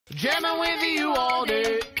Jammin' with you all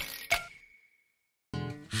day.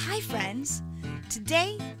 Hi friends,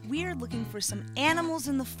 today we are looking for some animals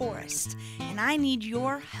in the forest and I need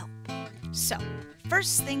your help. So,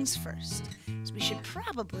 first things first, is we should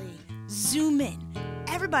probably zoom in.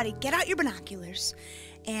 Everybody get out your binoculars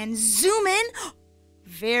and zoom in.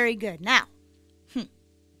 Very good. Now,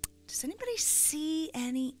 does anybody see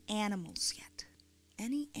any animals yet?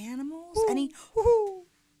 Any animals? Any?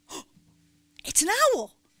 It's an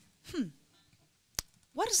owl.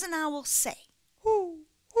 What does an owl say? Hoo,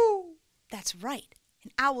 hoo. That's right.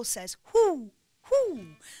 An owl says hoo, hoo.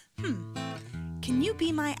 Can you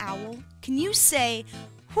be my owl? Can you say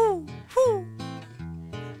hoo, hoo?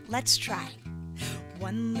 Let's try.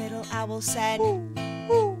 One little owl said hoo,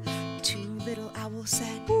 hoo. Two little owls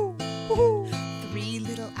said hoo, hoo. Three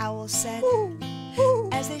little owls said hoo, hoo.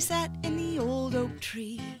 As they sat in the old oak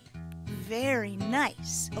tree. Very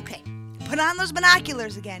nice. Okay, put on those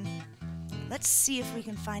binoculars again. Let's see if we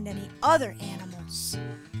can find any other animals.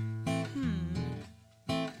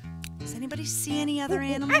 Does anybody see any other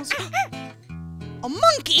animals? A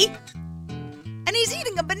monkey? And he's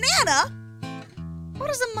eating a banana? What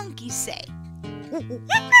does a monkey say?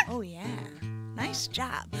 Oh yeah, nice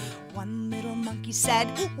job. One little monkey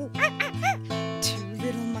said, two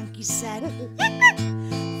little monkeys said,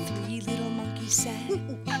 three little monkeys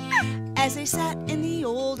said, as they sat in the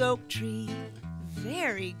old oak tree.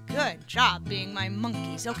 Very good job being my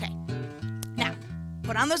monkeys. Okay, now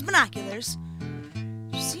put on those binoculars.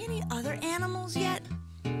 Do you see any other animals yet?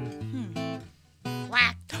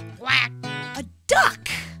 Quack, quack. A duck.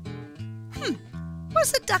 What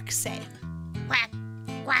does a duck say? Quack,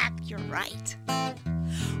 quack. You're right.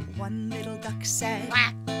 One little duck said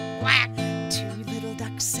quack, quack. Two little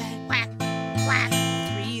ducks said quack, quack.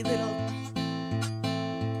 Three little...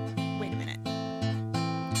 Wait a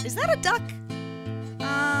minute. Is that a duck?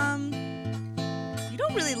 You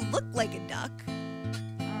don't really look like a duck.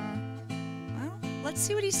 Well, let's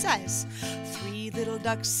see what he says. Three little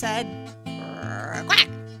ducks said quack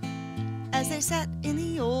as they sat in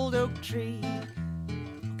the old oak tree.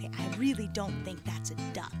 Okay, I really don't think that's a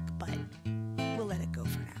duck, but we'll let it go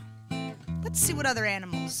for now. Let's see what other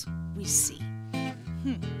animals we see.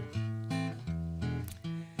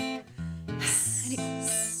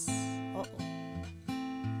 Uh-oh.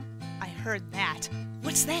 I heard that.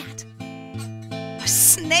 What's that? A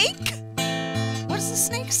snake? What does the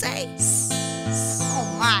snake say?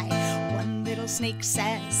 Oh my. One little snake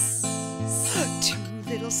says. Two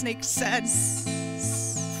little snakes said.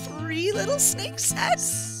 Three little snakes said.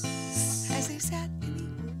 As they sat in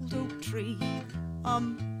the old oak tree. I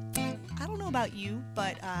don't know about you,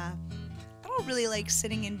 but I don't really like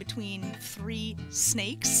sitting in between three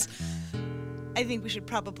snakes. I think we should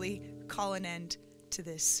probably call an end to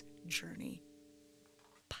this journey.